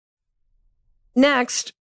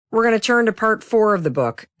Next, we're going to turn to part 4 of the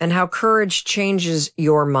book and how courage changes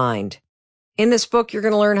your mind. In this book, you're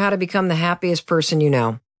going to learn how to become the happiest person you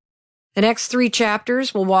know. The next 3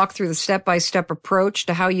 chapters will walk through the step-by-step approach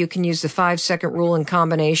to how you can use the 5-second rule in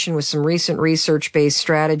combination with some recent research-based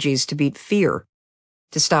strategies to beat fear,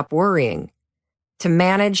 to stop worrying, to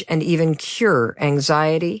manage and even cure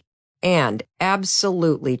anxiety, and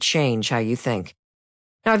absolutely change how you think.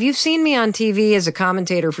 Now, if you've seen me on TV as a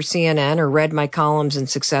commentator for CNN or read my columns in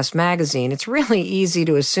Success Magazine, it's really easy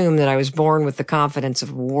to assume that I was born with the confidence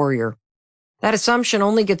of a warrior. That assumption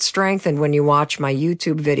only gets strengthened when you watch my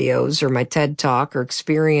YouTube videos or my TED Talk or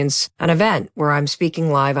experience an event where I'm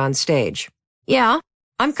speaking live on stage. Yeah,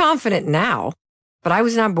 I'm confident now, but I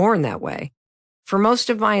was not born that way. For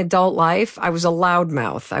most of my adult life, I was a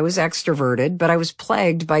loudmouth. I was extroverted, but I was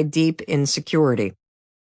plagued by deep insecurity.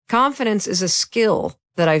 Confidence is a skill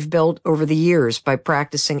that I've built over the years by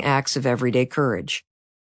practicing acts of everyday courage.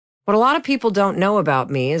 What a lot of people don't know about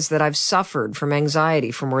me is that I've suffered from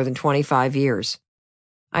anxiety for more than 25 years.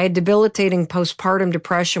 I had debilitating postpartum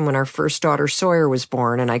depression when our first daughter Sawyer was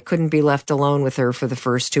born, and I couldn't be left alone with her for the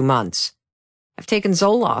first 2 months. I've taken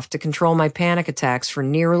Zoloft to control my panic attacks for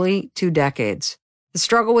nearly 2 decades. The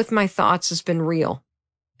struggle with my thoughts has been real,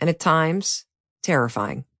 and at times,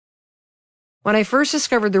 terrifying. When I first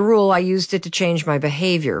discovered the rule, I used it to change my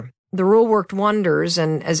behavior. The rule worked wonders,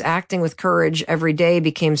 and as acting with courage every day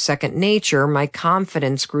became second nature, my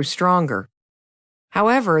confidence grew stronger.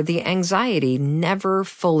 However, the anxiety never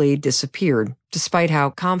fully disappeared, despite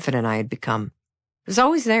how confident I had become. It was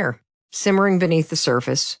always there, simmering beneath the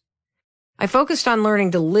surface. I focused on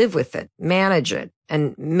learning to live with it, manage it,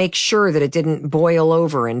 and make sure that it didn't boil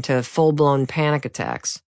over into full-blown panic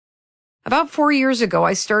attacks. About 4 years ago,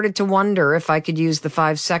 I started to wonder if I could use the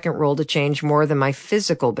 5-second rule to change more than my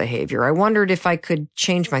physical behavior. I wondered if I could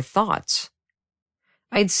change my thoughts.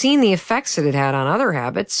 I'd seen the effects it had had on other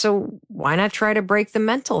habits, so why not try to break the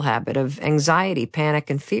mental habit of anxiety,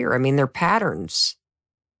 panic, and fear? I mean, they're patterns,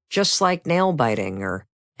 just like nail biting or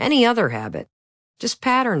any other habit, just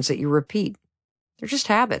patterns that you repeat. They're just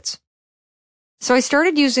habits. So I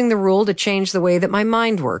started using the rule to change the way that my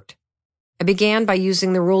mind worked. I began by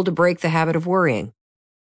using the rule to break the habit of worrying.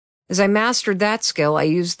 As I mastered that skill, I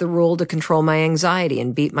used the rule to control my anxiety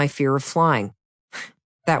and beat my fear of flying.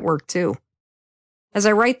 That worked too. As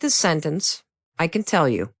I write this sentence, I can tell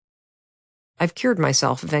you, I've cured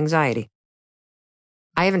myself of anxiety.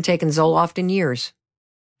 I haven't taken Zoloft in years,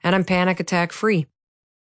 and I'm panic attack free.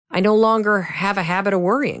 I no longer have a habit of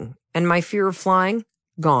worrying, and my fear of flying,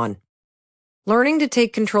 gone. Learning to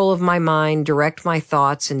take control of my mind, direct my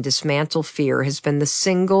thoughts, and dismantle fear has been the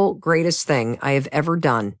single greatest thing I have ever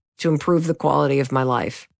done to improve the quality of my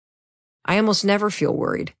life. I almost never feel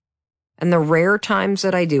worried. And the rare times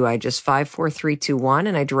that I do, I just 5, 4, 3, 2, 1,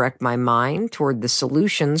 and I direct my mind toward the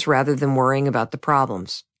solutions rather than worrying about the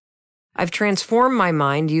problems. I've transformed my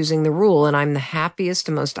mind using the rule, and I'm the happiest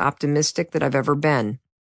and most optimistic that I've ever been.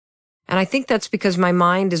 And I think that's because my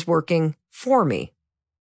mind is working for me,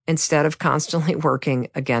 instead of constantly working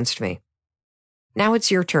against me. Now it's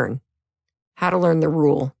your turn. How to learn the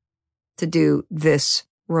rule to do this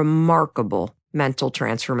remarkable mental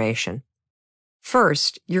transformation.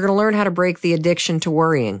 First, you're going to learn how to break the addiction to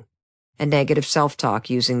worrying and negative self-talk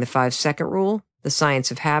using the 5-second rule, the science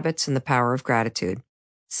of habits, and the power of gratitude.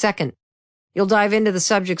 Second, you'll dive into the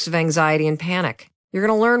subjects of anxiety and panic. You're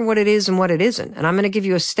going to learn what it is and what it isn't, and I'm going to give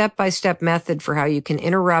you a step-by-step method for how you can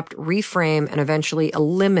interrupt, reframe, and eventually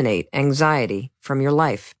eliminate anxiety from your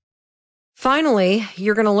life. Finally,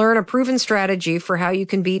 you're going to learn a proven strategy for how you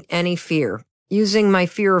can beat any fear. Using my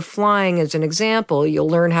fear of flying as an example, you'll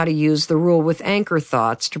learn how to use the rule with anchor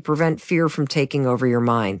thoughts to prevent fear from taking over your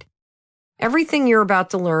mind. Everything you're about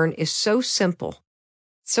to learn is so simple,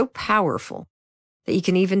 so powerful, that you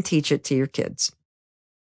can even teach it to your kids.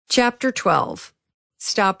 Chapter 12.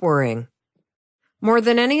 Stop worrying. More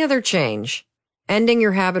than any other change, ending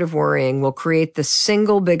your habit of worrying will create the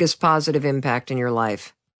single biggest positive impact in your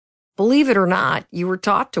life. Believe it or not, you were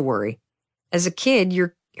taught to worry. As a kid,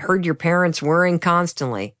 you heard your parents worrying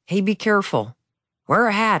constantly. Hey, be careful. Wear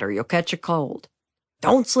a hat or you'll catch a cold.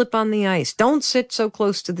 Don't slip on the ice. Don't sit so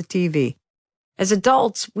close to the TV. As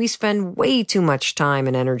adults, we spend way too much time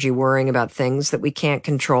and energy worrying about things that we can't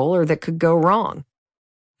control or that could go wrong.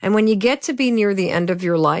 And when you get to be near the end of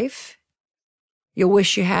your life, you'll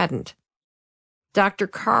wish you hadn't. Dr.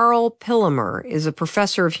 Karl Pillemer is a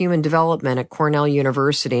professor of human development at Cornell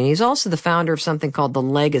University, and he's also the founder of something called the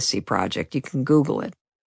Legacy Project. You can Google it.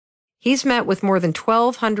 He's met with more than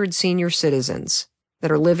 1,200 senior citizens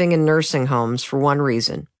that are living in nursing homes for one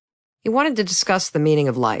reason. He wanted to discuss the meaning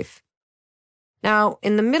of life. Now,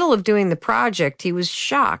 in the middle of doing the project, he was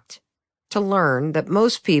shocked to learn that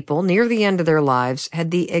most people near the end of their lives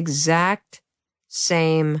had the exact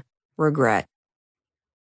same regret.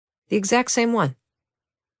 The exact same one.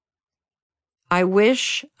 I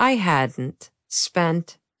wish I hadn't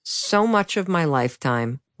spent so much of my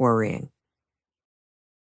lifetime worrying.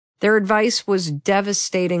 Their advice was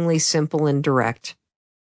devastatingly simple and direct.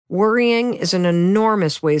 Worrying is an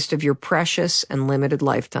enormous waste of your precious and limited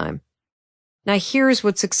lifetime. Now here's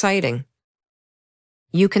what's exciting.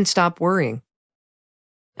 You can stop worrying.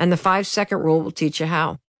 And the 5-second rule will teach you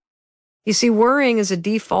how. You see, worrying is a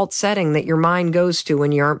default setting that your mind goes to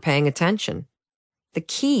when you aren't paying attention. The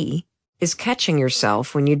key is catching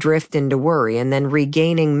yourself when you drift into worry and then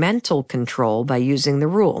regaining mental control by using the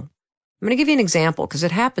rule. I'm going to give you an example because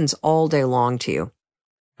it happens all day long to you.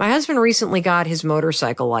 My husband recently got his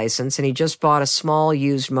motorcycle license and he just bought a small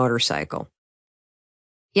used motorcycle.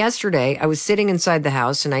 Yesterday, I was sitting inside the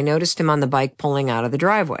house and I noticed him on the bike pulling out of the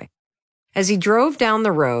driveway. As he drove down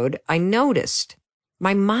the road, I noticed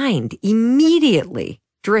my mind immediately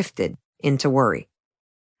drifted into worry.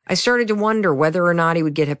 I started to wonder whether or not he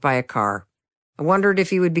would get hit by a car. I wondered if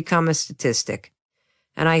he would become a statistic.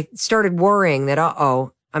 And I started worrying that,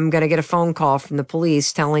 I'm going to get a phone call from the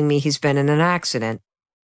police telling me he's been in an accident.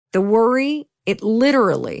 The worry, it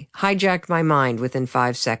literally hijacked my mind within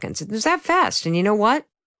 5 seconds. It was that fast. And you know what?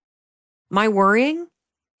 My worrying,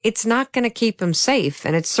 it's not going to keep him safe,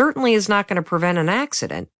 and it certainly is not going to prevent an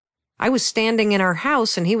accident. I was standing in our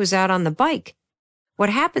house and he was out on the bike. What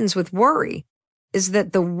happens with worry is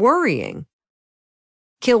that the worrying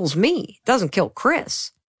kills me. It doesn't kill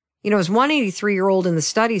Chris. As one 83-year-old in the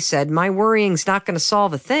study said, my worrying's not going to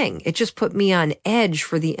solve a thing. It just put me on edge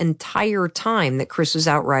for the entire time that Chris was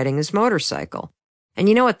out riding his motorcycle. And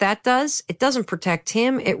you know what that does? It doesn't protect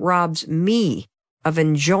him. It robs me of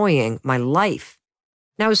enjoying my life.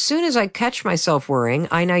 Now, as soon as I catch myself worrying,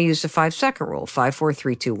 I now use the 5-second rule, 5, 4,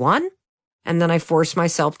 3, 2, 1. And then I force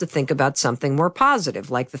myself to think about something more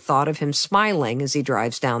positive, like the thought of him smiling as he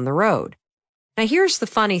drives down the road. Now, here's the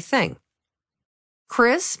funny thing.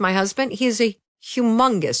 Chris, my husband, he is a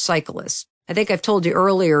humongous cyclist. I think I've told you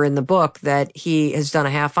earlier in the book that he has done a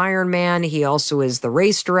half Ironman. He also is the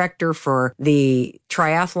race director for the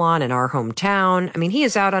triathlon in our hometown. I mean, he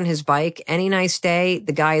is out on his bike any nice day.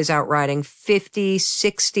 The guy is out riding 50,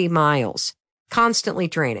 60 miles, constantly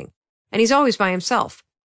training. And he's always by himself.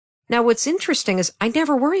 Now, what's interesting is I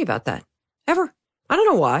never worry about that. Ever. I don't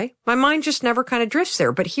know why. My mind just never kind of drifts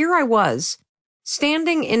there. But here I was,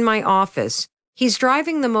 standing in my office. He's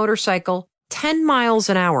driving the motorcycle 10 miles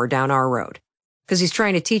an hour down our road because he's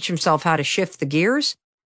trying to teach himself how to shift the gears.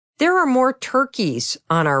 There are more turkeys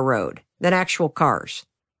on our road than actual cars.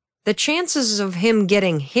 The chances of him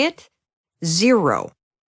getting hit, 0.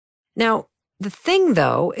 Now, the thing,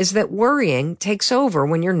 though, is that worrying takes over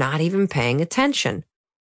when you're not even paying attention.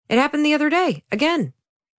 It happened the other day, again.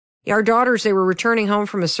 Our daughters, they were returning home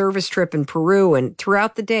from a service trip in Peru, and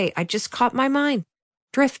throughout the day, I just caught my mind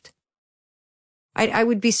drift. I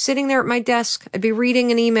would be sitting there at my desk, I'd be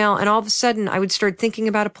reading an email, and all of a sudden I would start thinking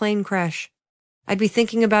about a plane crash. I'd be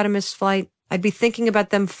thinking about a missed flight. I'd be thinking about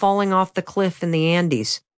them falling off the cliff in the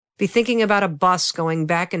Andes. Be thinking about a bus going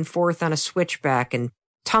back and forth on a switchback and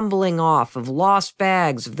tumbling off, of lost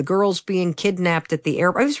bags, of the girls being kidnapped at the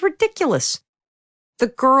airport. It was ridiculous. The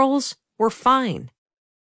girls were fine.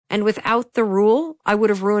 And without the rule, I would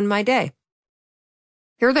have ruined my day.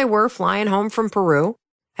 Here they were flying home from Peru,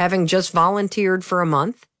 having just volunteered for a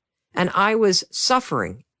month, and I was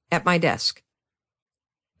suffering at my desk.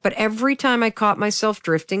 But every time I caught myself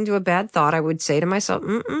drifting to a bad thought, I would say to myself,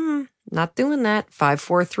 not doing that, 5,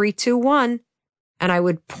 4, 3, 2, 1. And I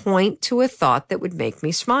would point to a thought that would make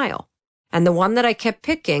me smile. And the one that I kept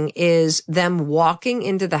picking is them walking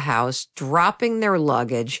into the house, dropping their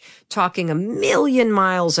luggage, talking 1,000,000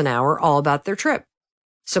 miles an hour all about their trip.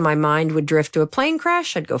 So my mind would drift to a plane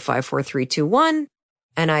crash. I'd go 5, 4, 3, 2, 1.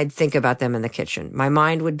 And I'd think about them in the kitchen. My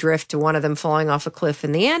mind would drift to one of them falling off a cliff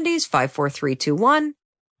in the Andes, 5, 4, 3, 2, 1.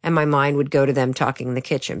 And my mind would go to them talking in the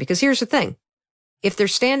kitchen. Because here's the thing. If they're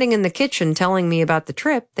standing in the kitchen telling me about the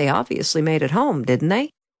trip, they obviously made it home, didn't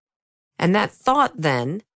they? And that thought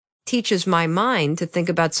then teaches my mind to think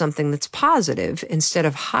about something that's positive instead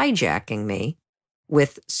of hijacking me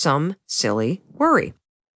with some silly worry.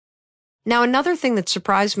 Now, another thing that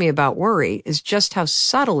surprised me about worry is just how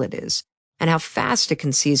subtle it is and how fast it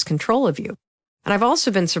can seize control of you. And I've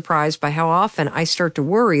also been surprised by how often I start to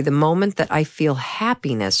worry the moment that I feel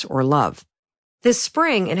happiness or love. This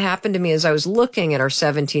spring, it happened to me as I was looking at our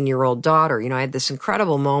 17-year-old daughter. I had this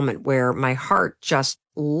incredible moment where my heart just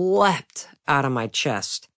leapt out of my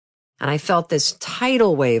chest. And I felt this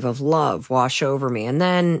tidal wave of love wash over me. And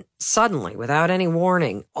then suddenly, without any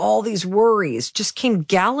warning, all these worries just came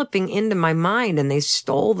galloping into my mind and they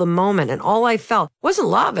stole the moment. And all I felt wasn't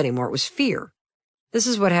love anymore. It was fear. This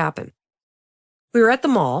is what happened. We were at the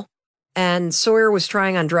mall and Sawyer was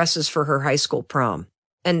trying on dresses for her high school prom.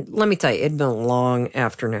 And let me tell you, it'd been a long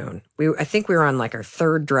afternoon. I think we were on like our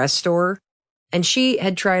third dress store. And she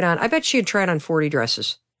had tried on, I bet she had tried on 40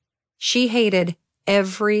 dresses. She hated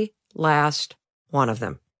every last one of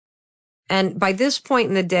them. And by this point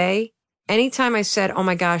in the day, anytime I said, oh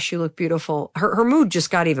my gosh, you look beautiful, her mood just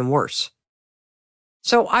got even worse.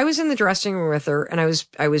 So I was in the dressing room with her and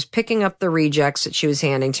I was picking up the rejects that she was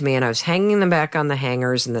handing to me and I was hanging them back on the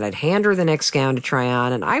hangers and then I'd hand her the next gown to try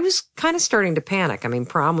on. And I was kind of starting to panic. I mean,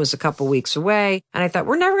 prom was a couple weeks away and I thought,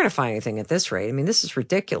 we're never going to find anything at this rate. I mean, this is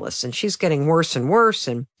ridiculous. And she's getting worse and worse.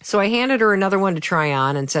 And so I handed her another one to try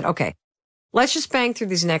on and said, okay, let's just bang through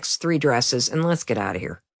these next 3 dresses and let's get out of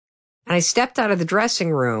here. And I stepped out of the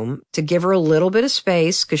dressing room to give her a little bit of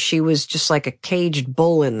space because she was just like a caged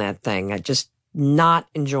bull in that thing. I just not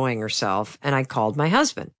enjoying herself. And I called my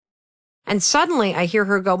husband. And suddenly I hear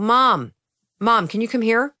her go, Mom, can you come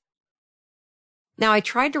here? Now I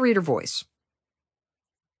tried to read her voice.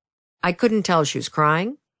 I couldn't tell if she was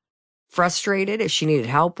crying, frustrated, if she needed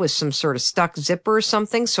help with some sort of stuck zipper or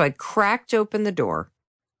something. So I cracked open the door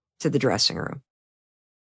to the dressing room.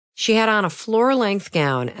 She had on a floor-length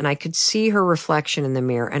gown and I could see her reflection in the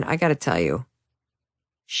mirror. And I got to tell you,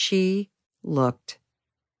 she looked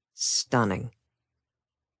stunning.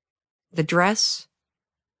 The dress,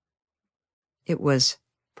 it was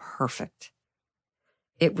perfect.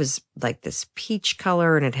 It was like this peach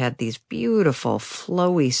color and it had these beautiful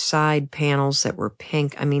flowy side panels that were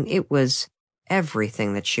pink. I mean, it was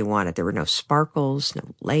everything that she wanted. There were no sparkles,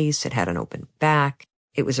 no lace. It had an open back.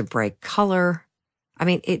 It was a bright color. I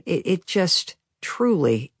mean, it just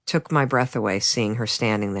truly took my breath away seeing her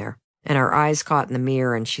standing there. And our eyes caught in the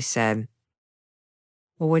mirror and she said,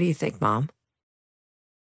 well, what do you think, Mom?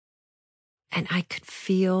 And I could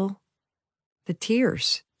feel the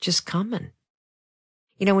tears just coming.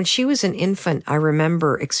 You know, when she was an infant, I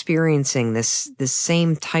remember experiencing this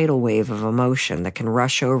same tidal wave of emotion that can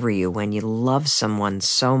rush over you when you love someone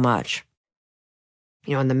so much.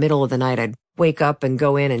 You know, in the middle of the night, I'd wake up and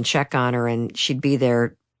go in and check on her and she'd be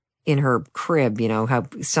there in her crib. You know, how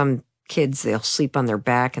some kids, they'll sleep on their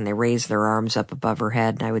back and they raise their arms up above her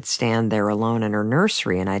head. And I would stand there alone in her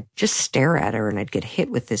nursery and I'd just stare at her and I'd get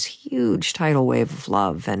hit with this huge tidal wave of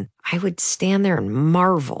love. And I would stand there and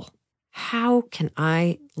marvel. How can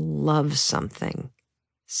I love something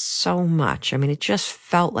so much? I mean, it just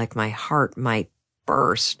felt like my heart might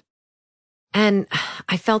burst. And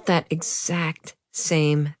I felt that exact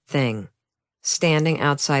same thing standing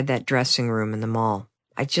outside that dressing room in the mall.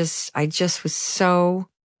 I just was so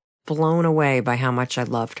blown away by how much I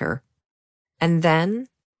loved her. And then,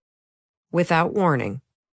 without warning,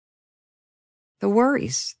 the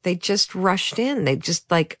worries, they just rushed in.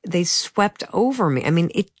 They swept over me. I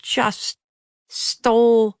mean, it just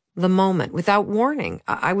stole the moment without warning.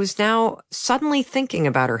 I was now suddenly thinking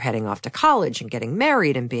about her heading off to college and getting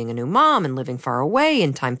married and being a new mom and living far away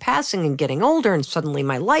and time passing and getting older and suddenly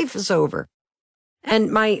my life is over.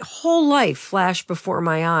 And my whole life flashed before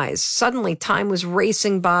my eyes. Suddenly, time was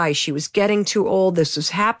racing by. She was getting too old. This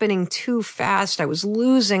was happening too fast. I was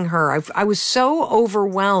losing her. I was so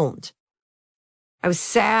overwhelmed. I was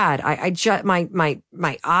sad.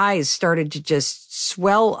 My eyes started to just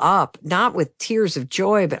swell up, not with tears of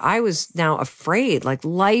joy, but I was now afraid. Like,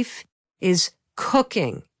 life is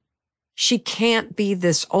cooking. She can't be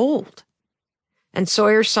this old. And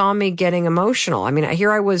Sawyer saw me getting emotional. I mean,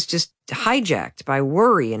 here I was just hijacked by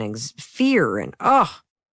worry and fear and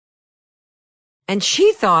And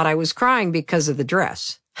she thought I was crying because of the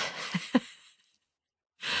dress.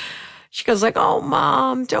 She goes like, oh,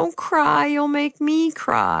 Mom, don't cry. You'll make me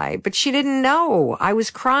cry. But she didn't know. I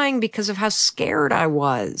was crying because of how scared I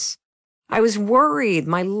was. I was worried.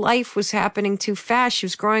 My life was happening too fast. She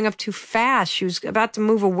was growing up too fast. She was about to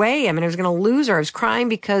move away. I mean, I was going to lose her. I was crying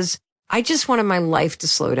because I just wanted my life to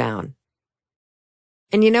slow down.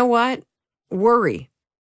 And you know what? Worry.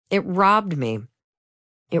 It robbed me.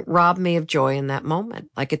 It robbed me of joy in that moment.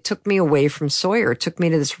 Like, it took me away from Sawyer. It took me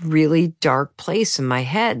to this really dark place in my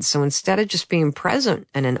head. So instead of just being present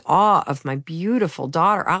and in awe of my beautiful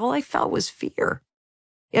daughter, all I felt was fear.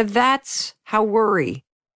 Yeah, that's how worry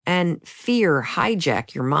and fear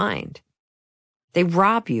hijack your mind. They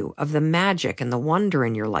rob you of the magic and the wonder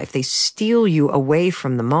in your life. They steal you away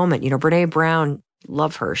from the moment. You know, Brené Brown,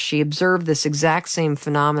 love her. She observed this exact same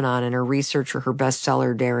phenomenon in her research for her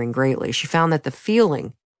bestseller, Daring Greatly. She found that the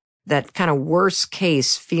feeling that kind of worst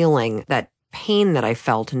case feeling, that pain that I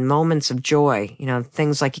felt in moments of joy,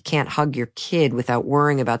 things like you can't hug your kid without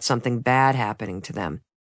worrying about something bad happening to them.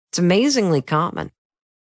 It's amazingly common.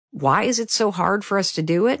 Why is it so hard for us to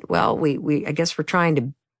do it? Well, I guess we're trying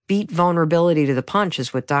to beat vulnerability to the punch,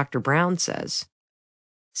 is what Dr. Brown says.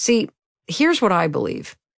 See, here's what I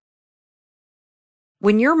believe.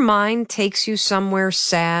 When your mind takes you somewhere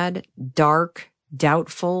sad, dark,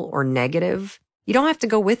 doubtful, or negative, you don't have to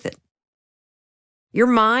go with it. Your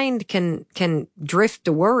mind can drift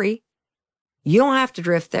to worry. You don't have to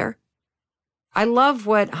drift there. I love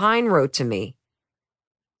what Hein wrote to me.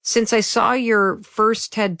 Since I saw your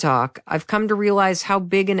first TED Talk, I've come to realize how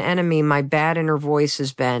big an enemy my bad inner voice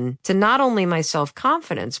has been to not only my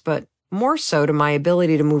self-confidence, but more so to my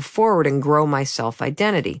ability to move forward and grow my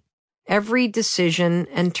self-identity. Every decision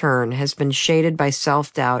and turn has been shaded by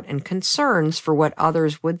self-doubt and concerns for what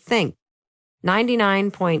others would think.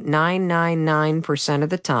 99.999% of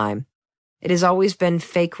the time, it has always been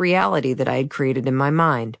fake reality that I had created in my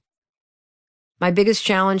mind. My biggest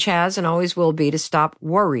challenge has and always will be to stop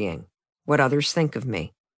worrying what others think of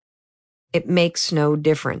me. It makes no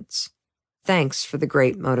difference. Thanks for the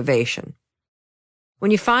great motivation.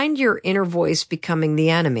 When you find your inner voice becoming the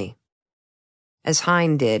enemy, as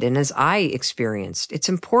Hein did and as I experienced, it's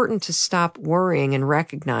important to stop worrying and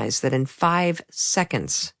recognize that in 5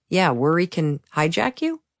 seconds, worry can hijack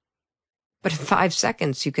you, but in 5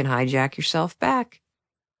 seconds, you can hijack yourself back.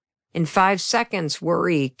 In 5 seconds,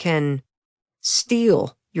 worry can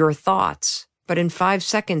steal your thoughts, but in 5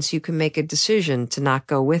 seconds, you can make a decision to not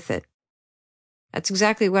go with it. That's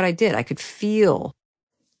exactly what I did. I could feel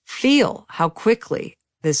how quickly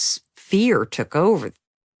this fear took over.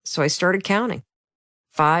 So I started counting.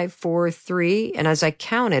 5, 4, 3, and as I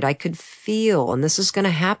counted, I could feel, and this is going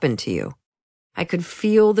to happen to you, I could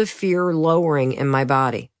feel the fear lowering in my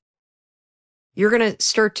body. You're going to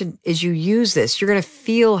start to, as you use this, you're going to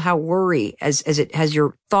feel how worry, as it has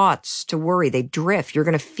your thoughts to worry, they drift. You're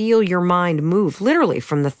going to feel your mind move, literally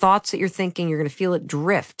from the thoughts that you're thinking, you're going to feel it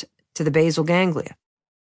drift to the basal ganglia.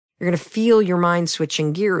 You're going to feel your mind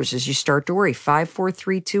switching gears as you start to worry. 5, 4,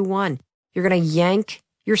 3, 2, 1. You're going to yank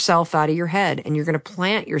yourself out of your head and you're going to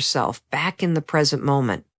plant yourself back in the present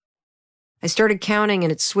moment. I started counting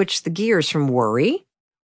and it switched the gears from worry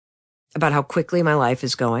about how quickly my life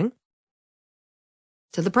is going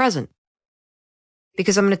to the present.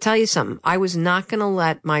 Because I'm going to tell you something. I was not going to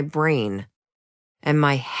let my brain and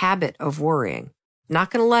my habit of worrying,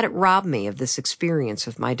 not going to let it rob me of this experience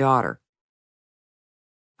with my daughter.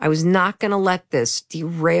 I was not going to let this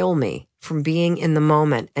derail me from being in the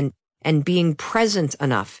moment and being present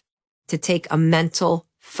enough to take a mental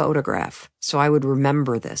photograph so I would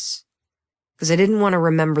remember this. Because I didn't want to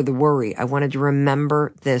remember the worry. I wanted to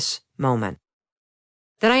remember this moment.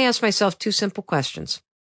 Then I asked myself 2 simple questions.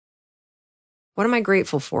 What am I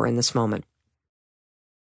grateful for in this moment?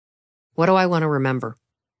 What do I want to remember?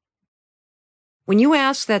 When you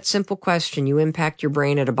ask that simple question, you impact your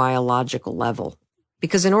brain at a biological level.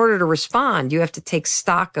 Because in order to respond, you have to take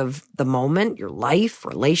stock of the moment, your life,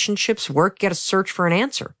 relationships, work, you got to search for an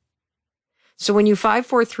answer. So when you 5,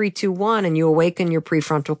 4, 3, 2, 1 and you awaken your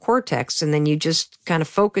prefrontal cortex and then you just kind of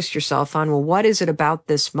focus yourself on, well, what is it about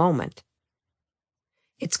this moment?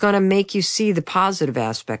 It's going to make you see the positive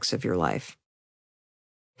aspects of your life.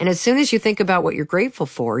 And as soon as you think about what you're grateful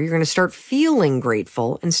for, you're going to start feeling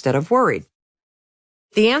grateful instead of worried.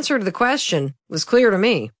 The answer to the question was clear to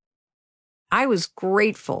me. I was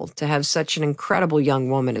grateful to have such an incredible young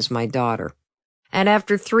woman as my daughter. And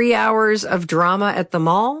after 3 hours of drama at the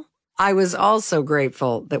mall, I was also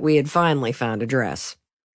grateful that we had finally found a dress.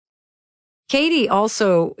 Katie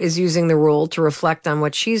also is using the rule to reflect on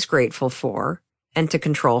what she's grateful for and to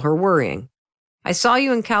control her worrying. I saw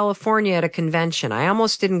you in California at a convention. I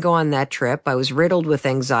almost didn't go on that trip. I was riddled with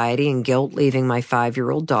anxiety and guilt leaving my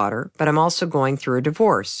 5-year-old daughter, but I'm also going through a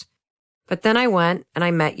divorce. But then I went and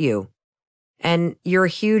I met you. And you're a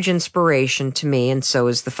huge inspiration to me, and so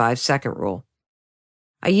is the 5-second rule.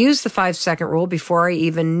 I used the 5-second rule before I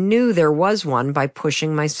even knew there was one by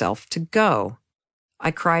pushing myself to go.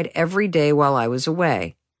 I cried every day while I was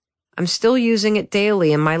away. I'm still using it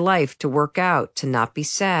daily in my life to work out, to not be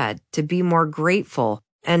sad, to be more grateful,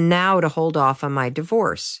 and now to hold off on my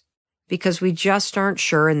divorce. Because we just aren't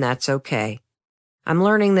sure, and that's okay. I'm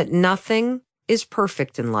learning that nothing is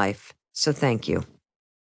perfect in life, so thank you.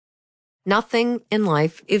 Nothing in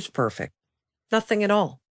life is perfect. Nothing at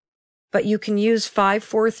all. But you can use 5,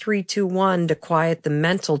 4, 3, 2, 1 to quiet the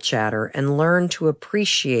mental chatter and learn to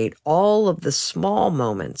appreciate all of the small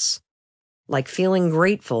moments, like feeling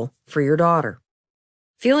grateful for your daughter.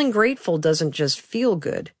 Feeling grateful doesn't just feel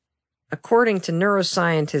good. According to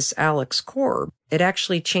neuroscientist Alex Korb, it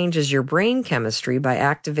actually changes your brain chemistry by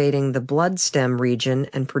activating the blood-stem region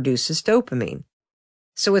and produces dopamine.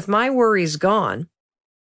 So with my worries gone,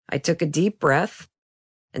 I took a deep breath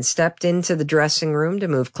and stepped into the dressing room to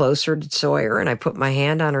move closer to Sawyer, and I put my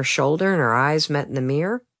hand on her shoulder and our eyes met in the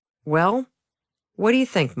mirror. Well, what do you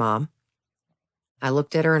think, Mom? I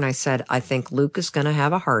looked at her and I said, I think Luke is going to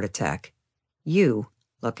have a heart attack. You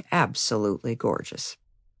look absolutely gorgeous.